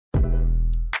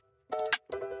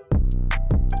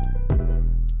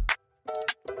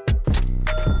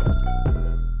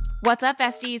What's up,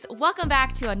 besties? Welcome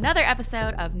back to another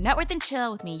episode of Net Worth and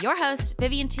Chill with me, your host,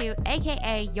 Vivian Tu,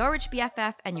 aka your rich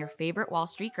BFF and your favorite Wall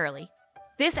Street girly.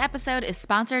 This episode is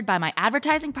sponsored by my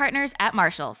advertising partners at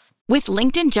Marshalls. With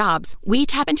LinkedIn Jobs, we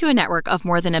tap into a network of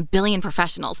more than 1 billion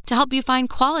professionals to help you find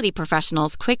quality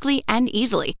professionals quickly and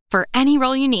easily for any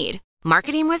role you need.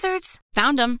 Marketing wizards?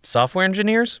 Found them. Software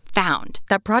engineers? Found.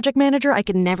 That project manager I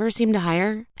could never seem to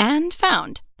hire? And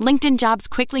found. LinkedIn Jobs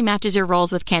quickly matches your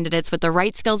roles with candidates with the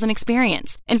right skills and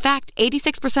experience. In fact,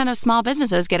 86% of small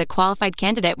businesses get a qualified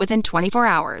candidate within 24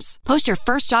 hours. Post your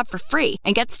first job for free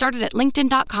and get started at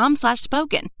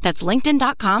linkedin.com/spoken. That's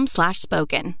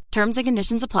linkedin.com/spoken. Terms and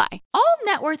conditions apply. All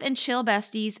Net Worth and Chill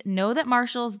besties know that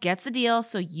Marshalls gets the deal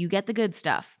so you get the good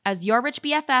stuff. As your rich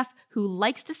BFF who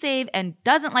likes to save and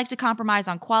doesn't like to compromise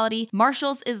on quality,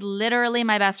 Marshalls is literally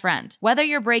my best friend. Whether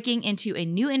you're breaking into a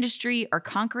new industry or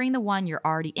conquering the one you're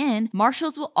already in,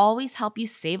 Marshalls will always help you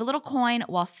save a little coin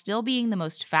while still being the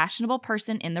most fashionable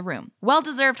person in the room.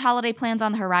 Well-deserved holiday plans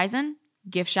on the horizon?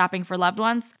 Gift shopping for loved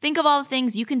ones? Think of all the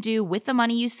things you can do with the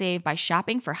money you save by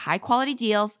shopping for high-quality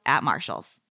deals at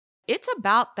Marshalls. It's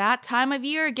about that time of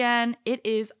year again. It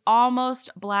is almost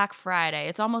Black Friday.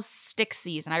 It's almost stick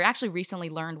season. I actually recently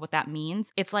learned what that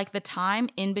means. It's like the time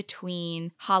in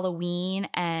between Halloween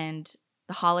and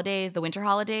the holidays, the winter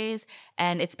holidays,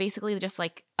 and it's basically just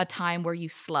like a time where you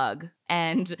slug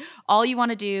and all you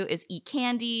want to do is eat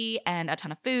candy and a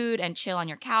ton of food and chill on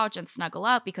your couch and snuggle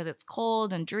up because it's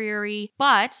cold and dreary.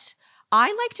 But I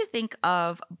like to think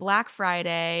of Black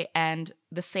Friday and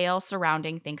the sales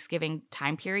surrounding Thanksgiving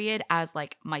time period as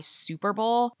like my Super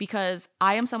Bowl because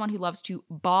I am someone who loves to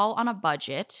ball on a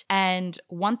budget. And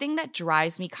one thing that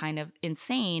drives me kind of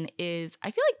insane is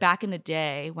I feel like back in the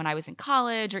day when I was in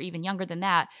college or even younger than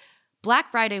that,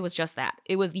 Black Friday was just that.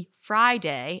 It was the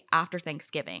Friday after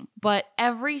Thanksgiving. But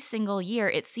every single year,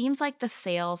 it seems like the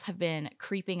sales have been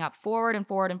creeping up forward and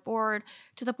forward and forward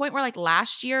to the point where like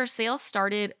last year, sales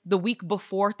started the week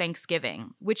before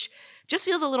Thanksgiving, which just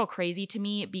feels a little crazy to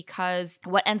me because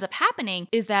what ends up happening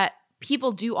is that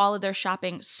people do all of their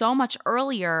shopping so much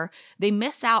earlier, they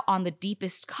miss out on the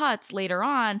deepest cuts later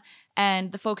on.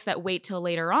 And the folks that wait till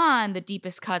later on, the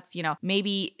deepest cuts,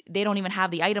 maybe they don't even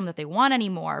have the item that they want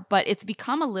anymore. But it's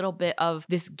become a little bit of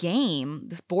this game,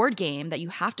 this board game that you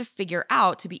have to figure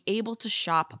out to be able to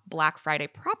shop Black Friday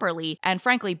properly and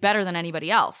frankly, better than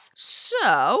anybody else.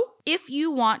 So if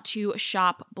you want to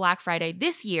shop Black Friday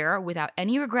this year without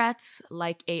any regrets,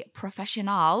 like a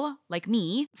professional like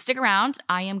me, stick around.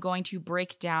 I am going to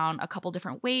break down a couple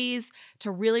different ways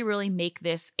to really, really make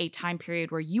this a time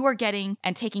period where you are getting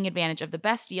and taking advantage of the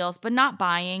best deals, but not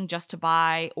buying just to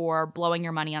buy or blowing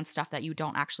your money on stuff that you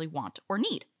don't actually want or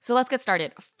need. So let's get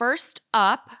started. First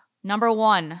up, number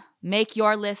 1. Make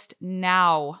your list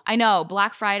now. I know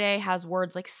Black Friday has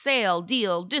words like sale,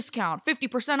 deal, discount,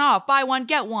 50% off, buy one,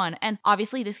 get one. And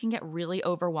obviously this can get really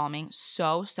overwhelming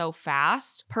so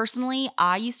fast. Personally,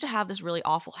 I used to have this really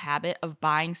awful habit of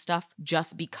buying stuff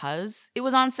just because it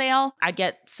was on sale. I'd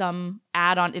get some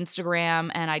ad on Instagram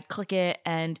and I'd click it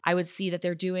and I would see that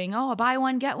they're doing, a buy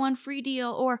one, get one free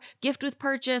deal or gift with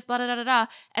purchase, blah, blah, blah, blah.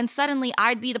 And suddenly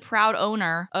I'd be the proud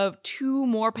owner of 2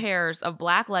 more pairs of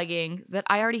black leggings that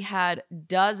I already had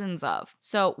dozens of.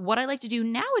 So what I like to do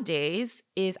nowadays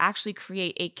is actually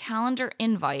create a calendar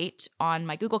invite on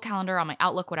my Google Calendar, on my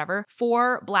Outlook, whatever,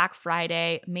 for Black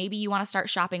Friday. Maybe you want to start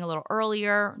shopping a little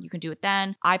earlier. You can do it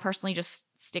then. I personally just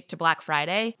stick to Black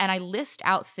Friday and I list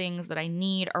out things that I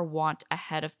need or want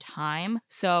ahead of time.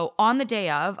 So on the day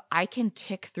of, I can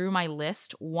tick through my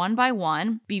list one by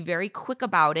one, be very quick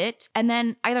about it, and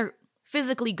then either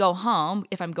physically go home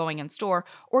if I'm going in store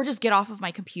or just get off of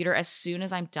my computer as soon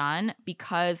as I'm done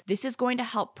because this is going to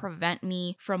help prevent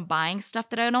me from buying stuff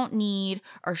that I don't need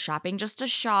or shopping just to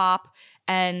shop.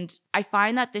 And I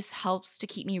find that this helps to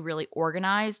keep me really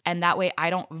organized and that way I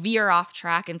don't veer off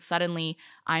track and suddenly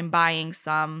I'm buying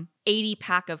some 80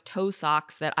 pack of toe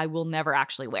socks that I will never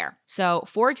actually wear. So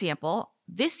for example,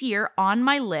 this year on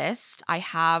my list, I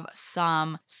have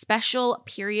some special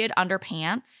period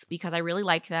underpants because I really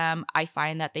like them. I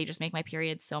find that they just make my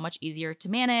period so much easier to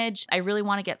manage. I really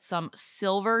want to get some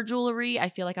silver jewelry. I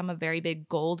feel like I'm a very big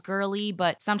gold girly,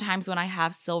 but sometimes when I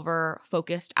have silver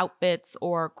focused outfits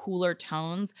or cooler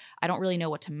tones, I don't really know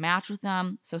what to match with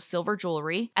them. So silver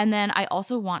jewelry. And then I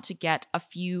also want to get a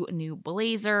few new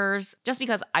blazers just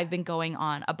because I've been going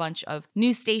on a bunch of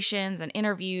news stations and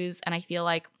interviews and I feel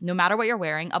like no matter what you're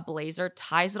wearing, a blazer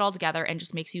ties it all together and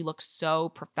just makes you look so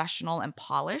professional and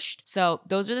polished. So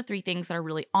those are the 3 things that are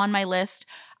really on my list.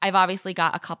 I've obviously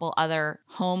got a couple other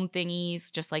home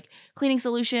thingies, just like cleaning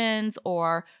solutions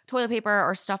or toilet paper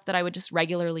or stuff that I would just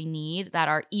regularly need that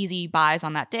are easy buys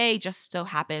on that day. Just so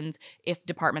happens if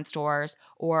department stores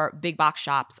or big box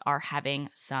shops are having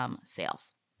some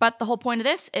sales. But the whole point of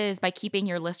this is by keeping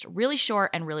your list really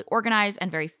short and really organized and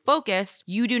very focused,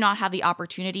 you do not have the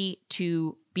opportunity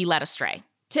to be led astray.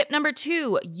 Tip number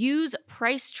 2, use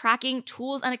price tracking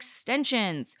tools and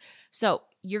extensions. So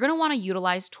you're going to want to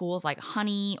utilize tools like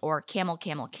Honey or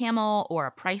Camel or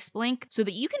a Price Blink so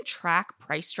that you can track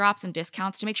price drops and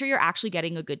discounts to make sure you're actually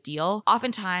getting a good deal.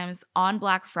 Oftentimes on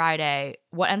Black Friday,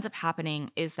 what ends up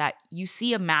happening is that you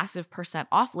see a massive %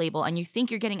 off label and you think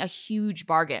you're getting a huge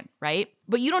bargain, right?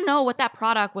 But you don't know what that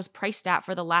product was priced at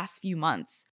for the last few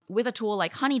months. With a tool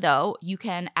like Honey, though, you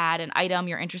can add an item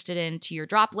you're interested in to your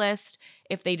drop list.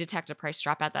 If they detect a price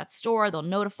drop at that store, they'll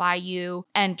notify you.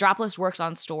 And drop list works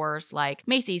on stores like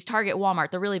Macy's, Target,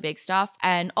 Walmart, the really big stuff.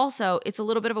 And also, it's a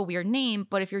little bit of a weird name,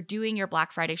 but if you're doing your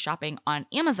Black Friday shopping on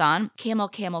Amazon,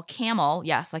 Camel,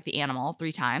 yes, like the animal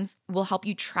 3 times, will help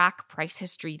you track price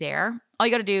history there. All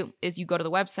you got to do is you go to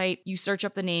the website, you search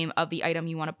up the name of the item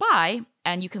you want to buy,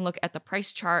 and you can look at the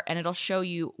price chart and it'll show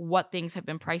you what things have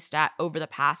been priced at over the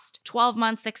past 12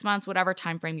 months, 6 months, whatever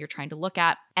time frame you're trying to look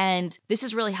at. And this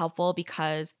is really helpful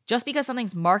because just because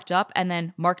something's marked up and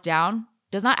then marked down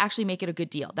does not actually make it a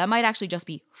good deal. That might actually just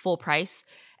be full price,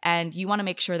 and you want to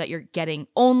make sure that you're getting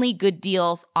only good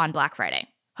deals on Black Friday.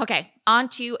 Okay, on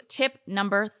to tip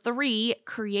number 3,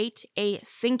 create a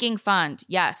sinking fund.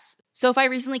 Yes. SoFi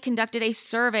recently conducted a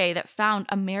survey that found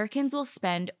Americans will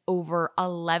spend over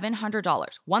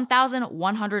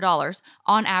 $1,100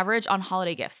 on average on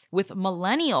holiday gifts, with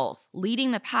millennials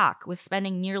leading the pack with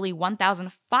spending nearly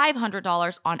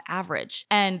 $1,500 on average.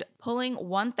 And pulling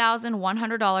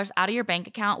 $1,100 out of your bank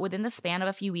account within the span of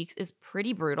a few weeks is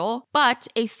pretty brutal, but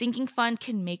a sinking fund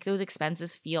can make those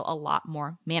expenses feel a lot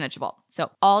more manageable.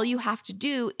 So all you have to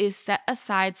do is set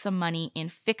aside some money in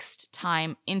fixed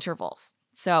time intervals.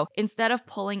 So instead of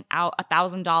pulling out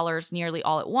 $1,000 nearly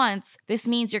all at once, this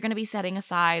means you're going to be setting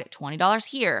aside $20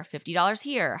 here, $50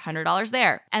 here, $100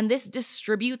 there. And this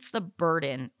distributes the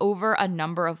burden over a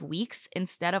number of weeks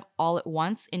instead of all at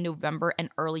once in November and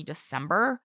early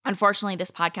December. Unfortunately,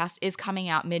 this podcast is coming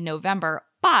out mid-November,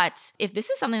 but if this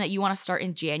is something that you want to start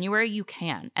in January, you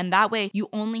can. And that way you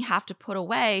only have to put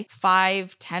away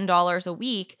 $5, $10 a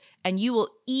week, and you will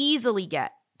easily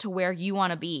get to where you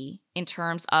want to be in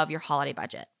terms of your holiday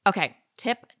budget. Okay,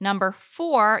 tip number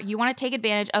 4, you want to take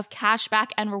advantage of cashback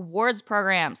and rewards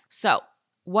programs. So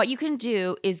what you can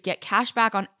do is get cash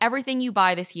back on everything you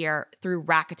buy this year through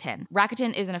Rakuten.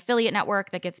 Rakuten is an affiliate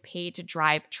network that gets paid to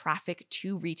drive traffic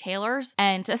to retailers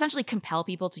and to essentially compel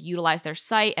people to utilize their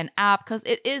site and app because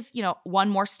it is, one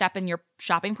more step in your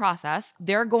shopping process.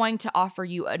 They're going to offer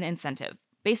you an incentive.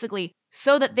 Basically,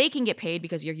 so that they can get paid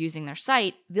because you're using their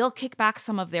site, they'll kick back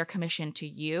some of their commission to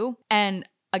you. And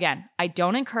again, I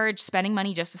don't encourage spending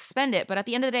money just to spend it, but at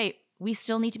the end of the day, we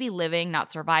still need to be living,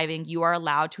 not surviving. You are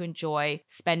allowed to enjoy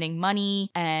spending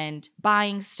money and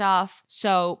buying stuff.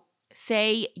 So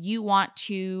say you want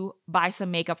to buy some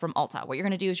makeup from Ulta. What you're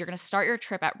going to do is you're going to start your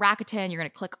trip at Rakuten. You're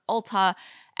going to click Ulta,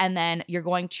 and then you're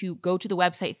going to go to the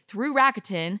website through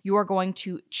Rakuten. You are going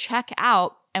to check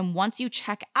out. And once you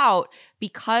check out,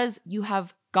 because you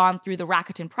have gone through the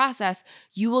Rakuten process,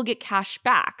 you will get cash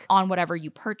back on whatever you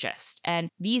purchased. And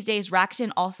these days,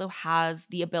 Rakuten also has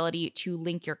the ability to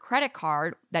link your credit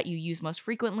card that you use most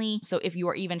frequently. So if you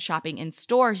are even shopping in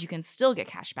stores, you can still get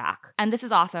cash back. And this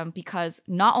is awesome because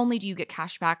not only do you get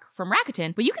cash back from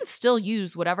Rakuten, but you can still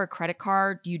use whatever credit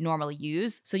card you normally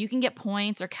use. So you can get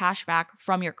points or cash back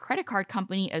from your credit card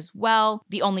company as well.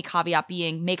 The only caveat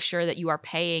being, make sure that you are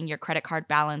paying your credit card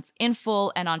balance in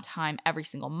full and on time every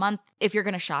single month. If you're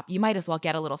going to shop, you might as well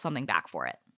get a little something back for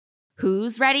it.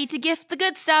 Who's ready to gift the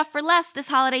good stuff for less this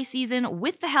holiday season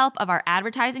with the help of our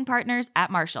advertising partners at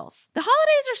Marshalls? The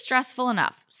holidays are stressful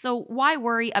enough, so why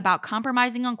worry about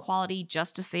compromising on quality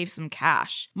just to save some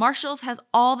cash? Marshalls has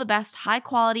all the best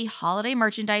high-quality holiday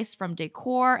merchandise from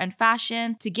decor and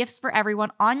fashion to gifts for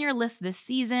everyone on your list this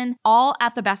season, all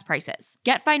at the best prices.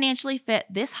 Get financially fit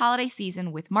this holiday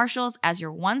season with Marshalls as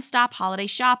your one-stop holiday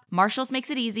shop. Marshalls makes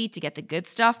it easy to get the good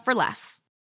stuff for less.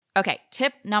 Okay,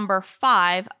 tip number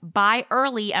 5, buy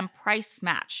early and price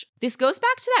match. This goes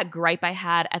back to that gripe I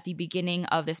had at the beginning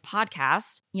of this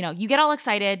podcast. You get all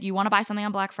excited, you want to buy something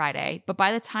on Black Friday, but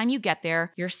by the time you get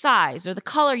there, your size or the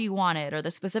color you wanted or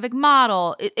the specific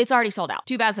model, it's already sold out.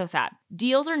 Too bad, so sad.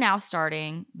 Deals are now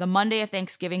starting the Monday of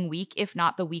Thanksgiving week, if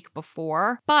not the week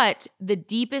before, but the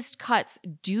deepest cuts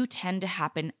do tend to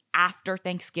happen after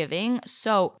Thanksgiving.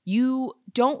 So you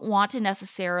don't want to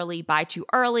necessarily buy too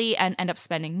early and end up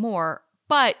spending more,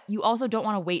 but you also don't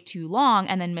want to wait too long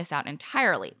and then miss out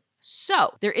entirely.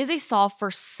 So there is a solve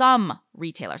for some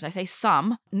retailers. I say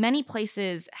some. Many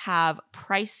places have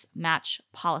price match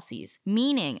policies,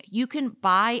 meaning you can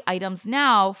buy items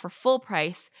now for full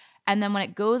price, and then when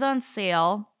it goes on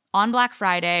sale on Black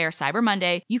Friday or Cyber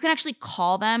Monday, you can actually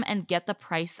call them and get the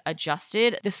price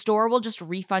adjusted. The store will just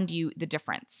refund you the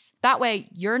difference. That way,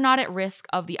 you're not at risk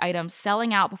of the item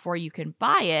selling out before you can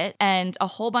buy it. And a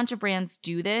whole bunch of brands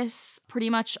do this, pretty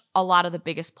much a lot of the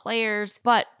biggest players.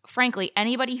 But frankly,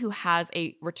 anybody who has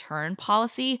a return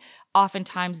policy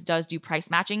oftentimes does do price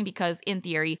matching because in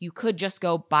theory, you could just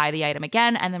go buy the item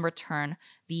again and then return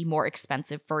the more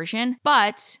expensive version.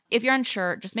 But if you're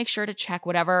unsure, just make sure to check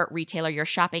whatever retailer you're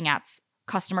shopping at's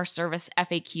customer service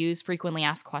FAQs, frequently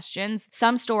asked questions.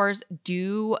 Some stores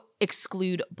do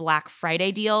exclude Black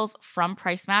Friday deals from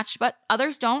price match, but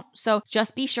others don't. So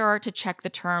just be sure to check the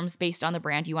terms based on the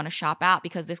brand you want to shop at,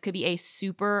 because this could be a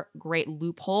super great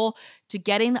loophole to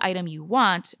getting the item you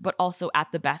want, but also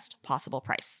at the best possible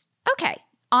price. Okay.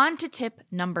 On to tip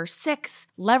number 6,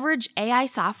 leverage AI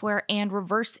software and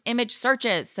reverse image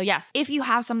searches. So yes, if you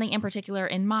have something in particular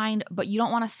in mind, but you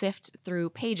don't want to sift through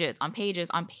pages on pages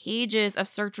on pages of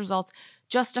search results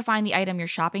just to find the item you're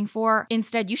shopping for,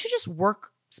 instead, you should just work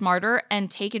smarter and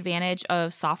take advantage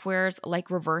of softwares like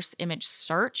reverse image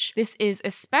search. This is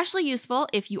especially useful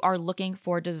if you are looking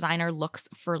for designer looks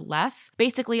for less.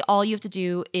 Basically, all you have to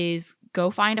do is go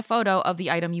find a photo of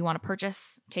the item you want to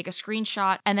purchase, take a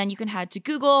screenshot, and then you can head to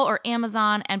Google or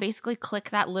Amazon and basically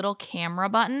click that little camera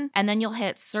button. And then you'll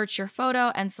hit search your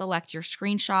photo and select your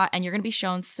screenshot, and you're going to be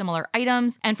shown similar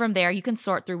items. And from there, you can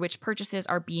sort through which purchases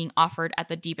are being offered at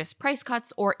the deepest price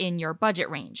cuts or in your budget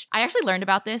range. I actually learned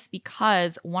about this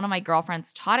because one of my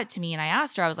girlfriends taught it to me, and I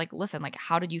asked her, I was like, listen,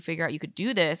 how did you figure out you could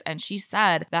do this? And she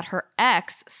said that her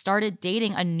ex started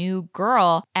dating a new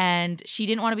girl, and she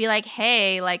didn't want to be like,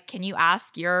 hey, can you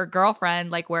ask your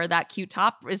girlfriend where that cute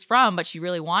top is from, but she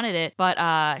really wanted it,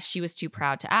 but she was too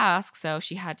proud to ask, so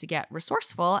she had to get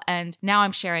resourceful. And now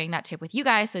I'm sharing that tip with you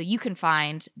guys so you can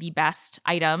find the best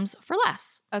items for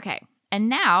less. Okay, and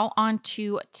now on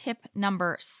to tip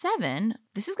number 7.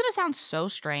 This is going to sound so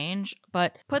strange,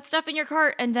 but put stuff in your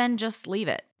cart and then just leave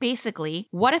it. Basically,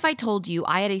 what if I told you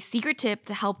I had a secret tip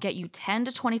to help get you 10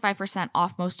 to 25%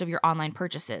 off most of your online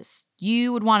purchases?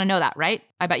 You would want to know that, right?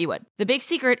 I bet you would. The big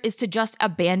secret is to just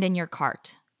abandon your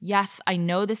cart. Yes, I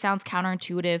know this sounds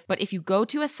counterintuitive, but if you go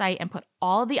to a site and put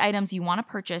all of the items you want to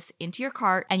purchase into your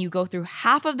cart and you go through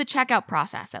half of the checkout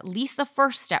process, at least the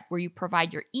first step where you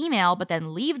provide your email but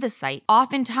then leave the site,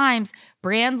 oftentimes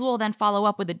brands will then follow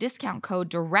up with a discount code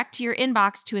direct to your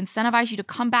inbox to incentivize you to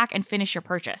come back and finish your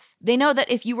purchase. They know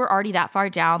that if you were already that far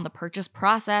down the purchase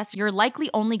process, you're likely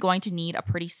only going to need a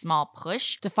pretty small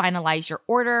push to finalize your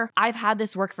order. I've had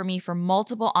this work for me for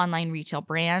multiple online retail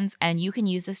brands, and you can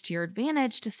use this to your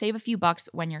advantage to save a few bucks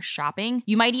when you're shopping.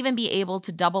 You might even be able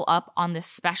to double up on this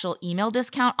special email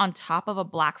discount on top of a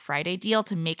Black Friday deal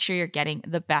to make sure you're getting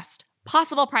the best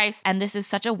possible price. And this is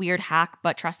such a weird hack,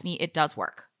 but trust me, it does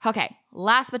work. Okay,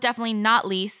 last but definitely not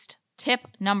least, tip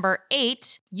number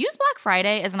 8, use Black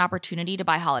Friday as an opportunity to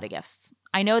buy holiday gifts.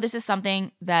 I know this is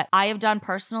something that I have done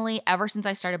personally ever since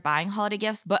I started buying holiday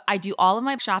gifts, but I do all of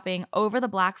my shopping over the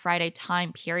Black Friday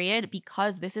time period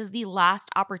because this is the last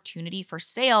opportunity for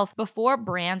sales before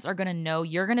brands are going to know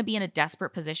you're going to be in a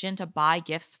desperate position to buy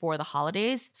gifts for the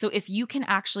holidays. So if you can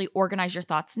actually organize your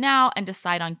thoughts now and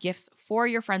decide on gifts for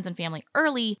your friends and family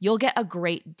early, you'll get a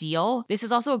great deal. This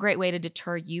is also a great way to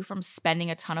deter you from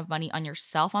spending a ton of money on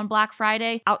yourself on Black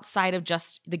Friday outside of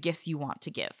just the gifts you want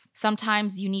to give.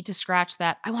 Sometimes you need to scratch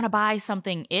that I want to buy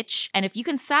something itch. And if you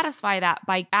can satisfy that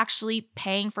by actually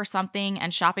paying for something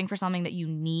and shopping for something that you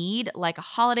need, like a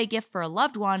holiday gift for a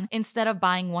loved one, instead of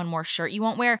buying one more shirt you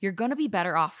won't wear, you're going to be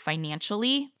better off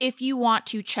financially. If you want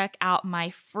to check out my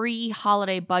free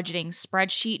holiday budgeting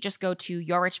spreadsheet, just go to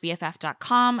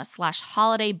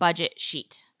yourrichbff.com/holiday budget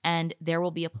sheet. And there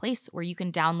will be a place where you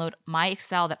can download my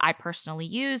Excel that I personally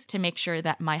use to make sure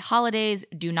that my holidays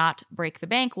do not break the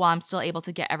bank while I'm still able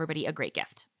to get everybody a great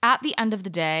gift. At the end of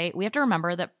the day, we have to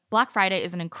remember that Black Friday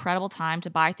is an incredible time to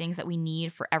buy things that we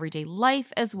need for everyday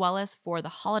life as well as for the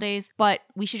holidays, but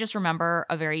we should just remember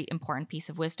a very important piece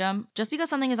of wisdom. Just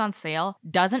because something is on sale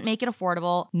doesn't make it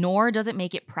affordable, nor does it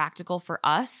make it practical for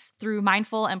us. Through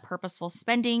mindful and purposeful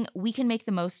spending, we can make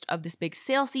the most of this big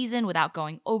sale season without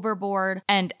going overboard.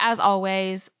 And as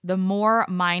always, the more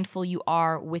mindful you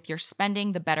are with your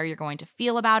spending, the better you're going to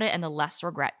feel about it and the less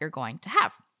regret you're going to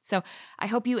have. So I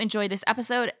hope you enjoyed this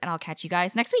episode, and I'll catch you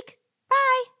guys next week.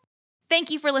 Bye!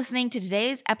 Thank you for listening to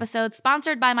today's episode,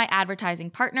 sponsored by my advertising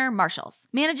partner, Marshalls.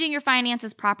 Managing your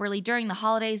finances properly during the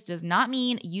holidays does not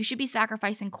mean you should be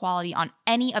sacrificing quality on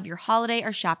any of your holiday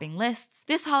or shopping lists.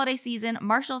 This holiday season,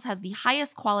 Marshalls has the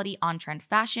highest quality on-trend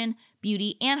fashion,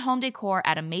 beauty, and home decor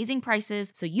at amazing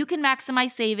prices so you can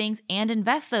maximize savings and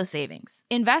invest those savings.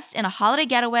 Invest in a holiday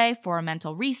getaway for a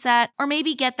mental reset, or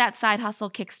maybe get that side hustle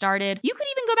kickstarted. You could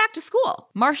even go back to school.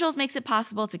 Marshalls makes it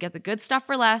possible to get the good stuff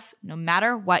for less, no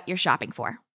matter what you're shopping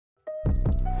for.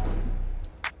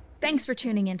 Thanks for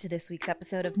tuning into this week's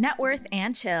episode of Net Worth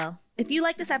and Chill. If you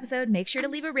like this episode, make sure to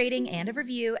leave a rating and a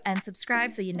review and subscribe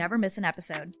so you never miss an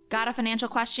episode. Got a financial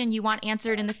question you want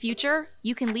answered in the future?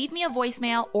 You can leave me a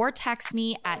voicemail or text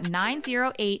me at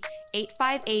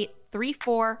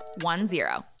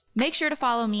 908-858-3410. Make sure to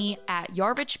follow me at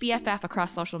Your Rich BFF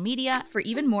across social media for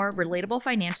even more relatable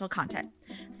financial content.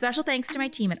 Special thanks to my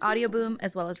team at Audioboom,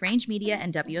 as well as Range Media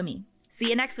and WME. See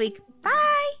you next week.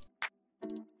 Bye!